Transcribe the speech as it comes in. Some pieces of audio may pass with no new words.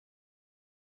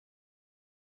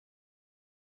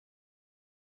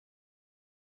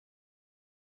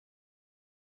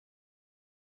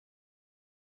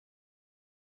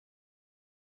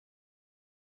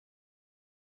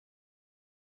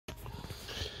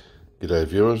G'day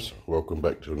viewers, welcome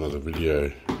back to another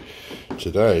video.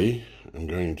 Today I'm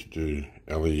going to do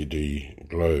LED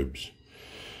globes.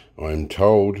 I'm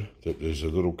told that there's a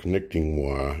little connecting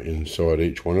wire inside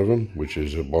each one of them, which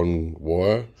is a bond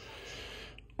wire.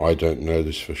 I don't know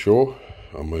this for sure,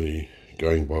 I'm only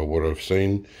going by what I've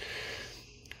seen,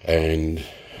 and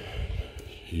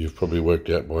you've probably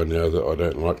worked out by now that I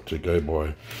don't like to go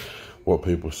by what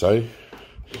people say,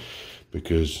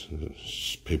 because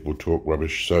people talk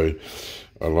rubbish, so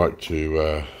I like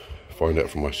to find out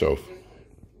for myself.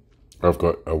 I've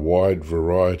got a wide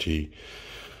variety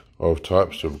of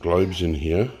types of globes in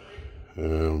here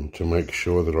to make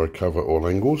sure that I cover all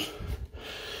angles.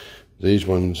 These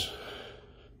ones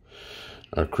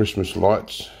are Christmas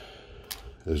lights,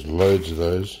 there's loads of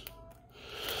those.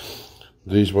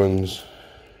 These ones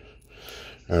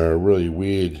are a really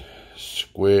weird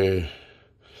square,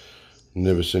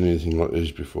 never seen anything like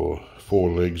these before.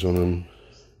 4 legs on them.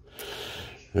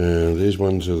 These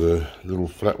ones are the little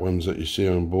flat ones that you see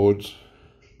on boards.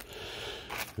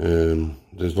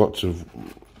 There's lots of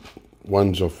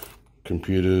ones off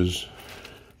computers,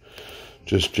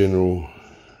 just general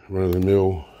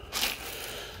run-of-the-mill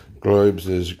globes.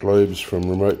 There's globes from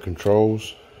remote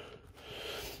controls.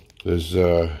 There's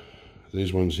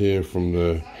these ones here from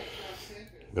the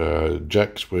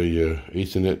jacks where your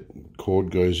Ethernet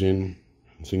cord goes in,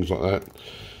 and things like that.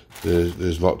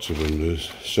 There's lots of them.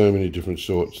 There's so many different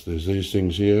sorts. There's these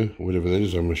things here, whatever that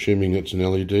is. I'm assuming it's an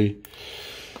LED.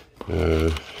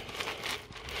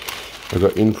 I've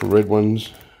got infrared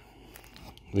ones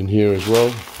in here as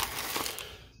well.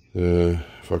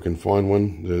 If I can find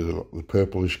one, the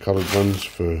purplish coloured ones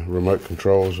for remote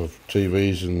controls of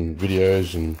TVs and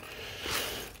videos, and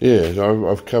yeah,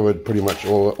 I've covered pretty much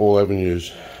all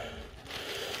avenues.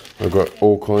 I've got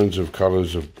all kinds of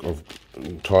colours of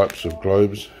types of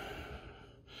globes.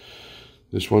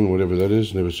 This one, whatever that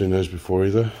is, never seen those before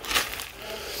either.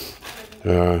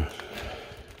 A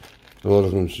lot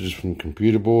of them are just from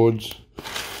computer boards,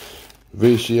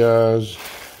 VCRs,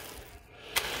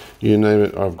 you name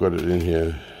it, I've got it in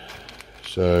here.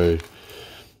 So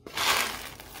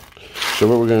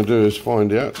what we're going to do is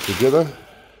find out together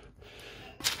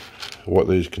what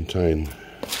these contain.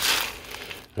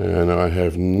 And I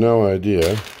have no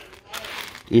idea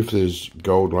if there's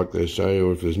gold like they say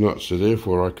or if there's not, so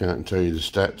therefore I can't tell you the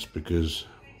stats, because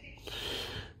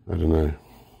I don't know.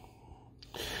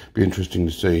 Be interesting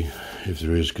to see if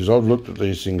there is, because I've looked at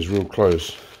these things real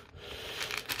close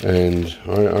and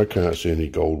I can't see any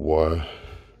gold wire.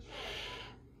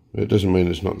 It doesn't mean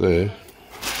it's not there,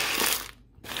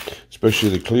 especially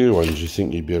the clear ones. You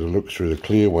think you'd be able to look through the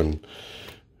clear one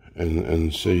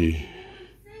and see,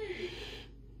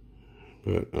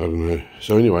 but I don't know.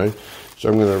 So anyway, so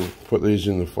I'm going to put these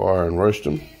in the fire and roast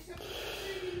them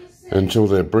until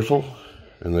they're brittle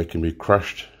and they can be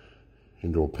crushed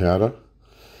into a powder,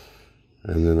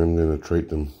 and then I'm going to treat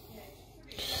them.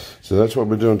 So that's what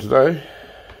we're doing today.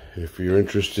 If you're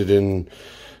interested in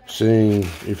seeing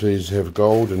if these have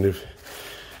gold and if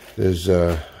there's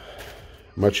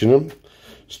much in them,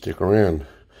 stick around.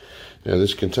 Now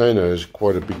this container is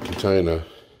quite a big container,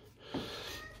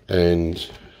 and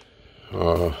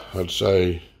I'd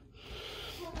say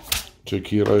 2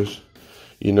 kilos.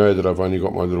 You know that I've only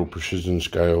got my little precision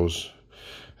scales.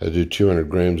 I do 200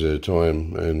 grams at a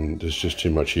time, and there's just too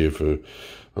much here for,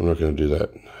 I'm not going to do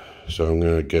that. So I'm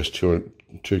going to guess 2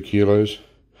 kilos.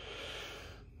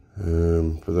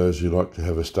 For those who like to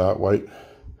have a start weight.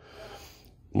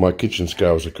 My kitchen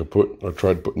scales are kaput. I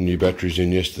tried putting new batteries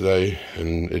in yesterday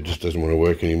and it just doesn't want to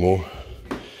work anymore.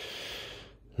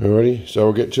 Alrighty, so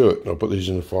I'll get to it. I'll put these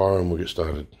in the fire and we'll get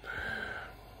started.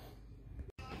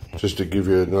 Just to give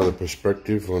you another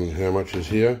perspective on how much is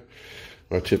here,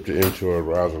 I tipped it into a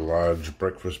rather large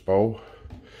breakfast bowl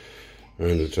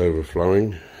and it's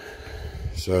overflowing.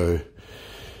 So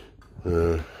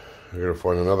I've got to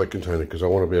find another container because I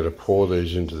want to be able to pour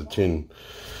these into the tin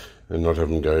and not have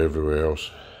them go everywhere else.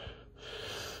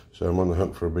 So I'm on the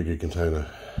hunt for a bigger container.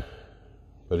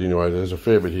 But anyway, there's a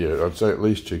fair bit here. I'd say at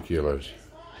least 2 kilos.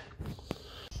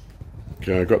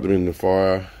 Okay, I got them in the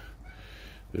fire.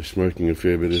 They're smoking a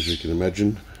fair bit, as you can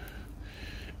imagine.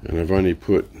 And I've only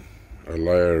put a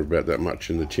layer about that much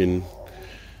in the tin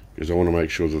because I want to make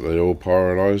sure that they all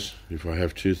pyrolyse. If I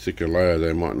have too thick a layer,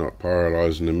 they might not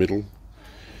pyrolyse in the middle.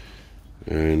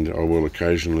 And I will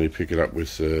occasionally pick it up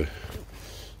with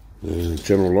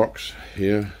general locks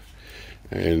here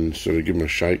and sort of give them a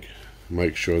shake,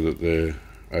 make sure that they're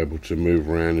able to move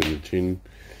around in the tin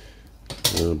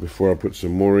before I put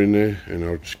some more in there, and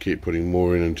I'll just keep putting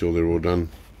more in until they're all done.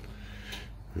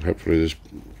 And hopefully this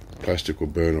plastic will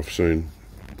burn off soon.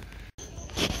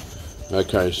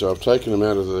 Okay, so I've taken them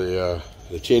out of the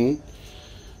tin.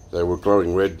 They were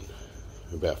glowing red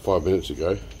about 5 minutes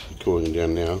ago. They're cooling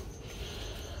down now.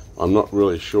 I'm not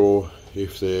really sure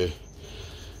if they're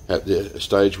at the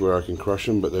stage where I can crush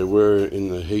them, but they were in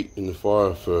the heat in the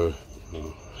fire for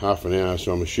half an hour,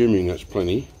 so I'm assuming that's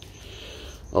plenty.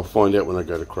 I'll find out when I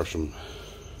go to crush them.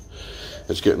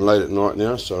 It's getting late at night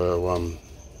now, so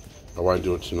I won't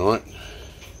do it tonight.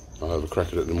 I'll have a crack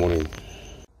at it in the morning.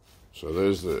 So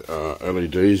there's the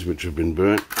LEDs which have been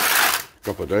burnt a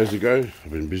couple of days ago.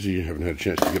 I've been busy, haven't had a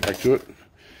chance to get back to it.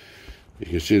 You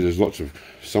can see there's lots of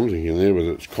something in there,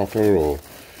 whether it's copper or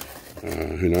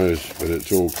who knows, but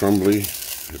it's all crumbly.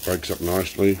 It breaks up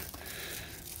nicely.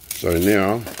 So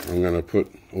now I'm going to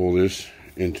put all this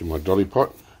into my dolly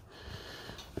pot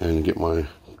and get my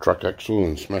truck axle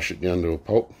and smash it down to a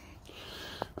pulp.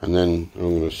 And then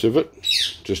I'm going to sieve it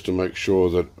just to make sure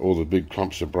that all the big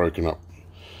clumps are broken up.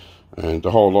 And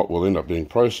the whole lot will end up being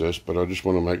processed, but I just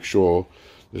want to make sure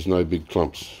there's no big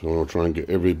clumps. So I'll try and get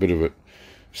every bit of it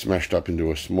smashed up into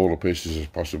as smaller pieces as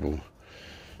possible.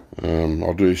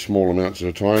 I'll do small amounts at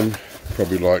a time,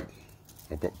 probably like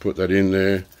I'll put that in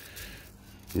there,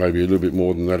 maybe a little bit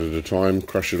more than that at a time,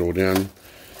 crush it all down,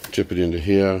 tip it into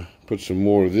here, put some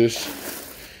more of this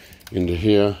into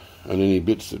here, and any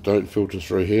bits that don't filter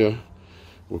through here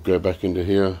will go back into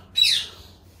here.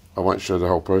 I won't show the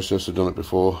whole process, I've done it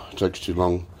before, it takes too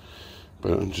long,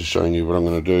 but I'm just showing you what I'm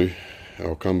going to do.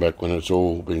 I'll come back when it's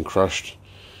all been crushed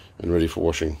and ready for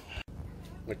washing.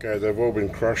 Okay, they've all been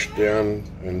crushed down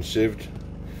and sieved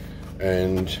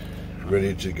and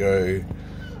ready to go,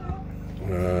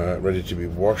 ready to be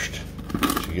washed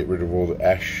to get rid of all the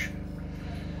ash.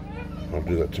 I'll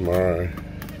do that tomorrow.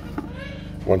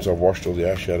 Once I've washed all the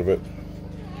ash out of it,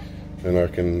 then I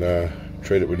can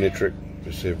treat it with nitric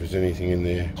to see if there's anything in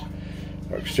there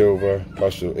like silver,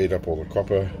 plus it'll eat up all the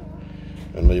copper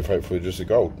and leave hopefully just the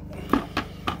gold.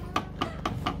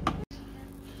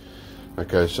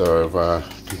 Okay, so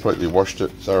I've completely washed it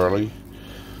thoroughly,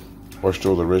 washed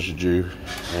all the residue,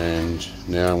 and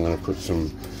now I'm going to put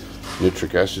some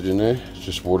nitric acid in there. It's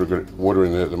just water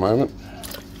in there at the moment.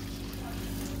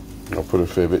 I'll put a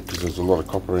fair bit because there's a lot of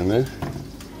copper in there.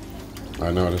 I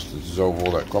noticed to dissolve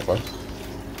all that copper.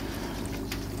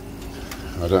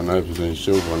 I don't know if there's any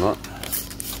silver or not.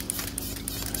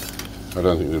 I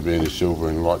don't think there'll be any silver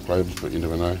in light globes, but you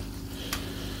never know.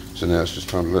 So now it's just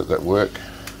time to let that work.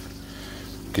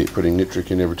 Keep putting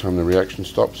nitric in every time the reaction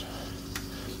stops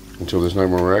until there's no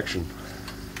more reaction.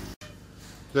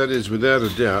 That is without a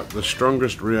doubt the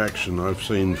strongest reaction I've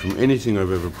seen from anything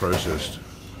I've ever processed.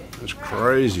 It's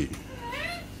crazy.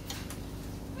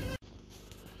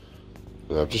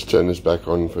 I've just turned this back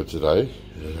on for today.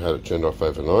 I had it turned off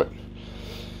overnight.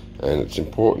 And it's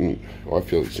important, I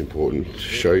feel it's important to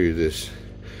show you this.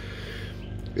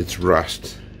 It's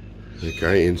rust,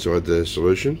 okay, inside the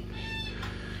solution.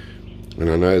 And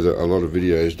I know that a lot of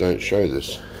videos don't show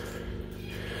this.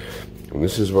 And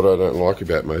this is what I don't like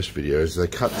about most videos. They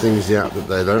cut things out that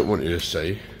they don't want you to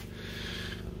see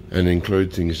and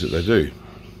include things that they do.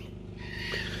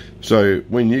 So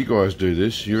when you guys do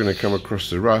this, you're going to come across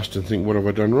the rust and think, what have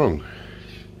I done wrong?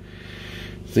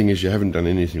 The thing is, you haven't done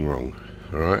anything wrong.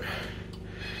 Alright,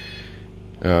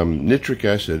 nitric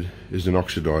acid is an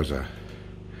oxidizer.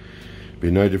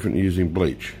 Be no different than using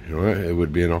bleach. Alright, it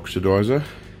would be an oxidizer,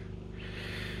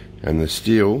 and the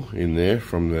steel in there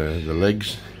from the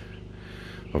legs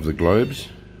of the globes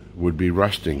would be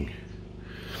rusting.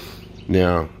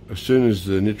 Now, as soon as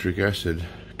the nitric acid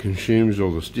consumes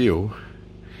all the steel,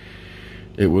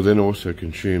 it will then also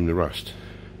consume the rust.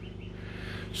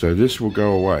 So this will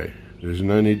go away. There's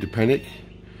no need to panic.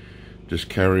 Just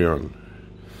carry on.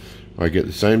 I get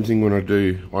the same thing when I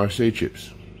do IC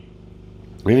chips.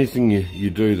 Anything you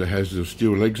do that has the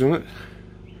steel legs on it,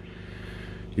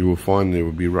 you will find there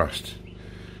will be rust.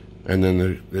 And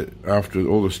then after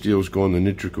all the steel's gone, the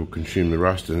nitric will consume the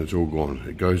rust and it's all gone.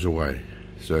 It goes away.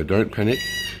 So don't panic.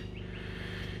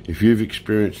 If you've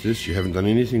experienced this, you haven't done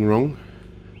anything wrong.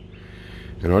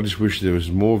 And I just wish there was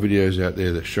more videos out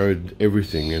there that showed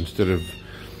everything instead of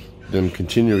them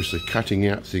continuously cutting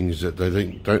out things that they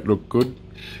think don't look good.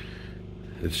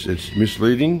 It's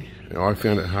misleading. I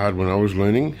found it hard when I was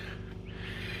learning,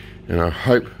 and I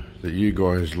hope that you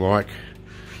guys like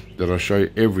that I show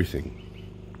everything,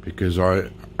 because I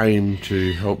aim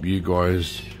to help you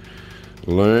guys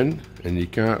learn, and you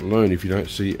can't learn if you don't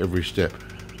see every step.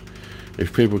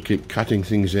 If people keep cutting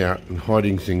things out and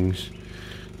hiding things,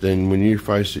 then when you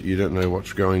face it, you don't know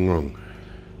what's going wrong.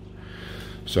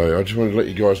 So I just wanted to let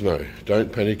you guys know,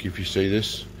 don't panic if you see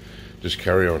this, just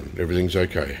carry on, everything's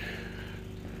okay.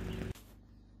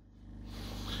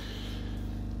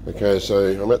 Okay,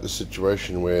 so I'm at the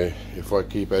situation where if I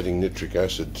keep adding nitric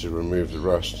acid to remove the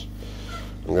rust,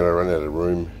 I'm going to run out of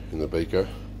room in the beaker.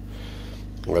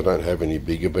 I don't have any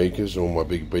bigger beakers, all my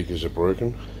big beakers are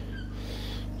broken.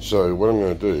 So what I'm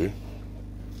going to do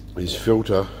is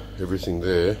filter everything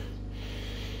there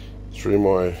through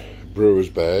my brewer's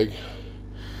bag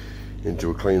into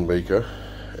a clean beaker,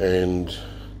 and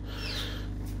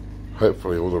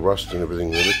hopefully all the rust and everything,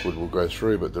 the liquid will go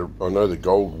through, but I know the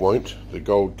gold won't. The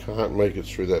gold can't make it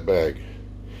through that bag.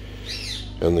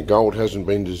 And the gold hasn't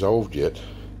been dissolved yet.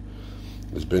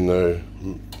 There's been no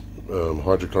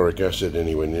hydrochloric acid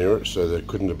anywhere near it, so there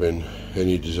couldn't have been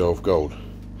any dissolved gold.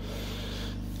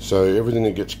 So everything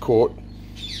that gets caught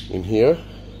in here,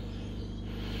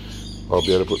 I'll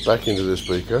be able to put back into this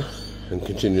beaker and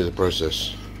continue the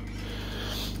process.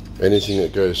 Anything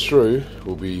that goes through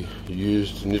will be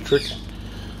used nitric,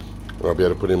 and I'll be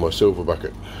able to put in my silver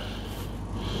bucket.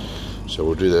 So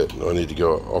we'll do that. I need to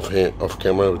go off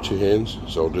camera with 2 hands,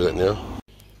 so I'll do that now.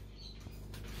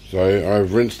 So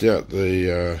I've rinsed out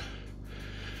the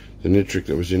nitric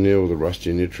that was in there, or the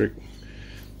rusty nitric,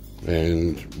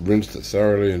 and rinsed it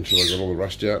thoroughly until I got all the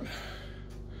rust out.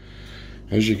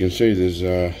 As you can see,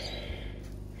 there's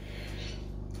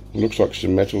looks like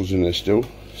some metals in there still,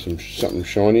 something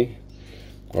shiny.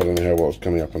 I don't know how well it's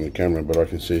coming up on the camera, but I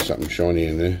can see something shiny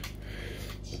in there.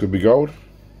 Could be gold,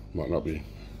 might not be.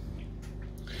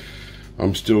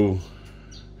 I'm still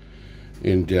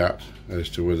in doubt as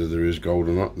to whether there is gold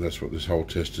or not, and that's what this whole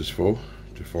test is for,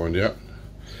 to find out.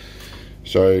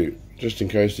 So just in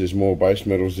case there's more base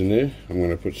metals in there, I'm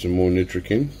going to put some more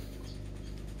nitric in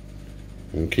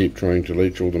and keep trying to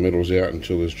leach all the metals out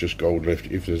until there's just gold left,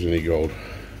 if there's any gold.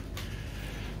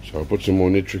 So I'll put some more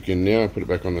nitric in now and put it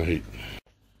back on the heat.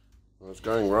 Well, it's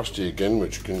going rusty again,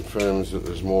 which confirms that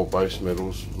there's more base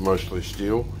metals, mostly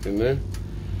steel, in there,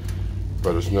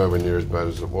 but it's nowhere near as bad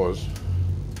as it was.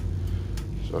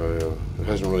 So it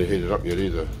hasn't really heated up yet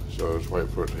either, so I'll just wait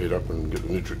for it to heat up and get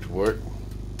the nitric to work.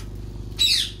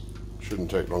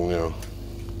 Shouldn't take long now.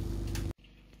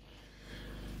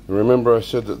 Remember I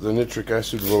said that the nitric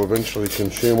acid will eventually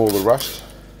consume all the rust?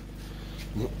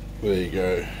 There you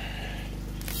go.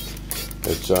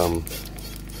 It's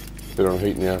been on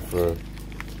heat now for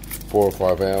 4 or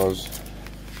 5 hours.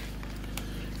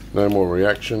 No more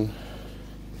reaction.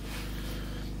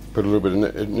 Put a little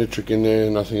bit of nitric in there,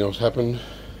 nothing else happened.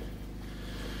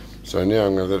 So now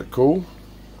I'm going to let it cool,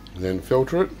 and then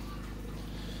filter it,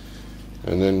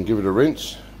 and then give it a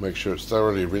rinse. Make sure it's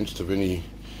thoroughly rinsed of any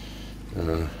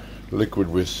liquid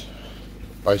with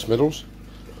base metals,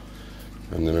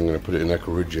 and then I'm going to put it in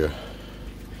aqua regia,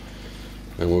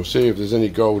 and we'll see if there's any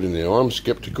gold in there. I'm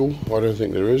skeptical, I don't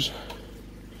think there is,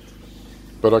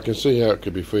 but I can see how it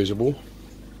could be feasible,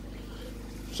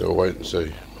 so we'll wait and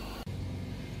see.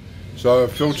 So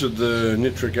I've filtered the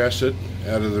nitric acid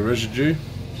out of the residue.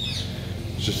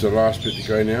 It's just the last bit to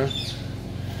go now,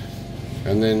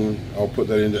 and then I'll put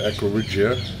that into aqua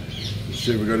regia and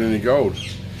see if we've got any gold.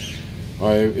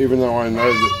 Even though I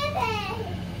know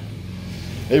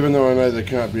there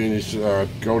can't be any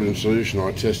gold in solution,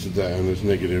 I tested that and it's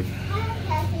negative.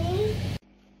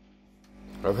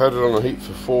 I've had it on the heat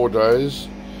for 4 days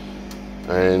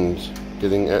and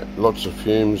getting lots of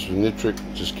fumes with nitric,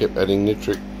 just kept adding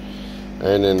nitric,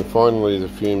 and then finally the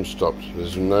fumes stopped.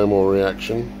 There's no more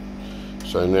reaction,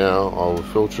 so now I'll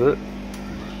filter it,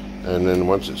 and then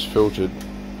once it's filtered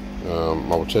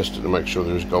I'll test it to make sure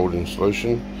there is gold in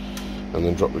solution, and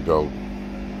then drop the gold.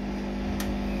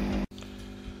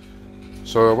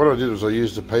 So what I did was I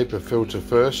used a paper filter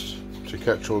first to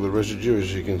catch all the residue.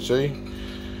 As you can see,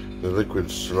 the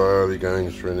liquid's slowly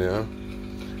going through now,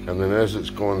 and then as it's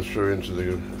gone through into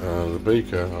the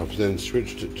beaker, I've then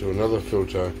switched it to another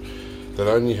filter that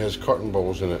only has cotton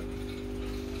balls in it,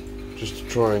 just to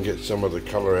try and get some of the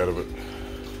colour out of it.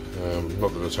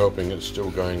 Not that it's helping, it's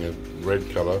still going a red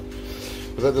colour,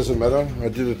 but that doesn't matter. I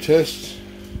did a test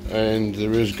and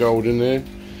there is gold in there.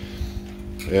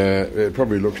 It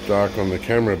probably looks dark on the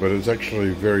camera, but it's actually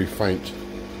very faint.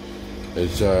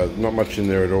 It's not much in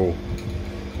there at all,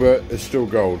 but it's still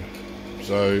gold.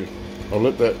 So I'll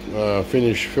let that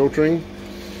finish filtering,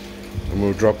 and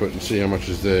we'll drop it and see how much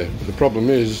is there. But the problem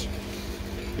is,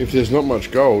 if there's not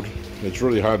much gold, it's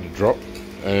really hard to drop,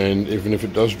 and even if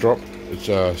it does drop, it's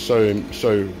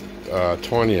so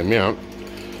tiny amount.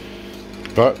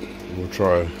 But we'll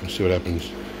try and see what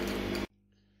happens.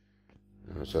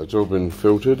 So it's all been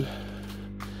filtered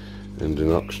and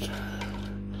denoxed,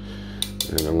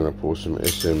 and I'm going to pour some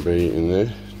SMB in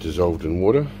there, dissolved in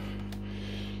water.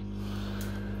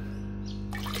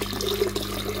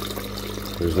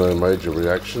 There's no major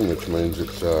reaction, which means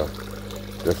it's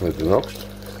definitely denoxed.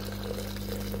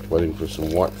 Waiting for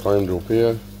some white flame to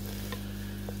appear.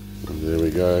 And there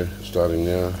we go, starting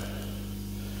now.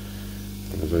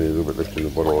 There's only a little bit left in the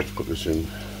bottle. Let's put this in.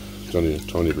 There's only a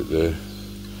tiny bit there.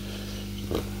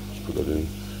 So let's put that in.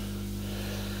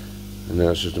 And now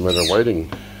it's just a matter of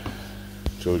waiting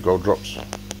until the gold drops.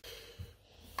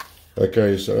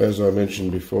 Okay, so as I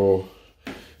mentioned before,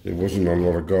 there wasn't a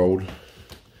lot of gold.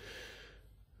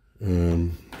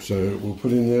 So we'll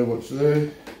put in there what's there.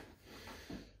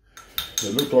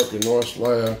 It looked like a nice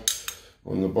layer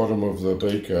on the bottom of the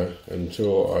beaker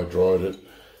until I dried it.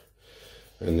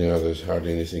 And now there's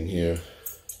hardly anything here,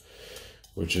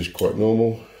 which is quite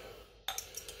normal.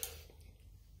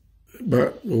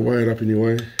 But we'll weigh it up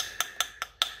anyway.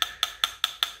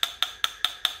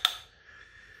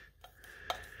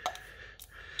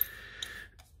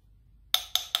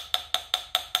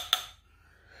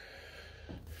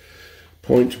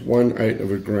 .18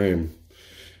 of a gram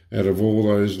out of all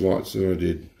those lights that I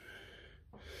did.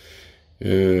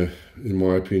 In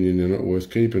my opinion, they're not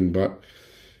worth keeping, but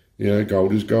you know,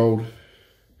 gold is gold.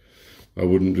 I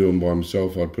wouldn't do them by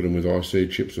myself. I'd put them with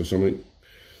IC chips or something,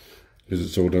 because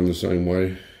it's all done the same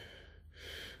way.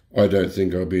 I don't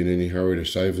think I'll be in any hurry to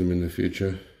save them in the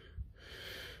future.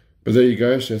 But there you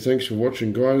go. So thanks for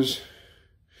watching, guys.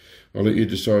 I'll let you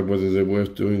decide whether they're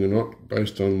worth doing or not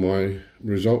based on my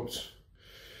results.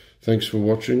 Thanks for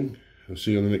watching. I'll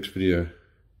see you on the next video.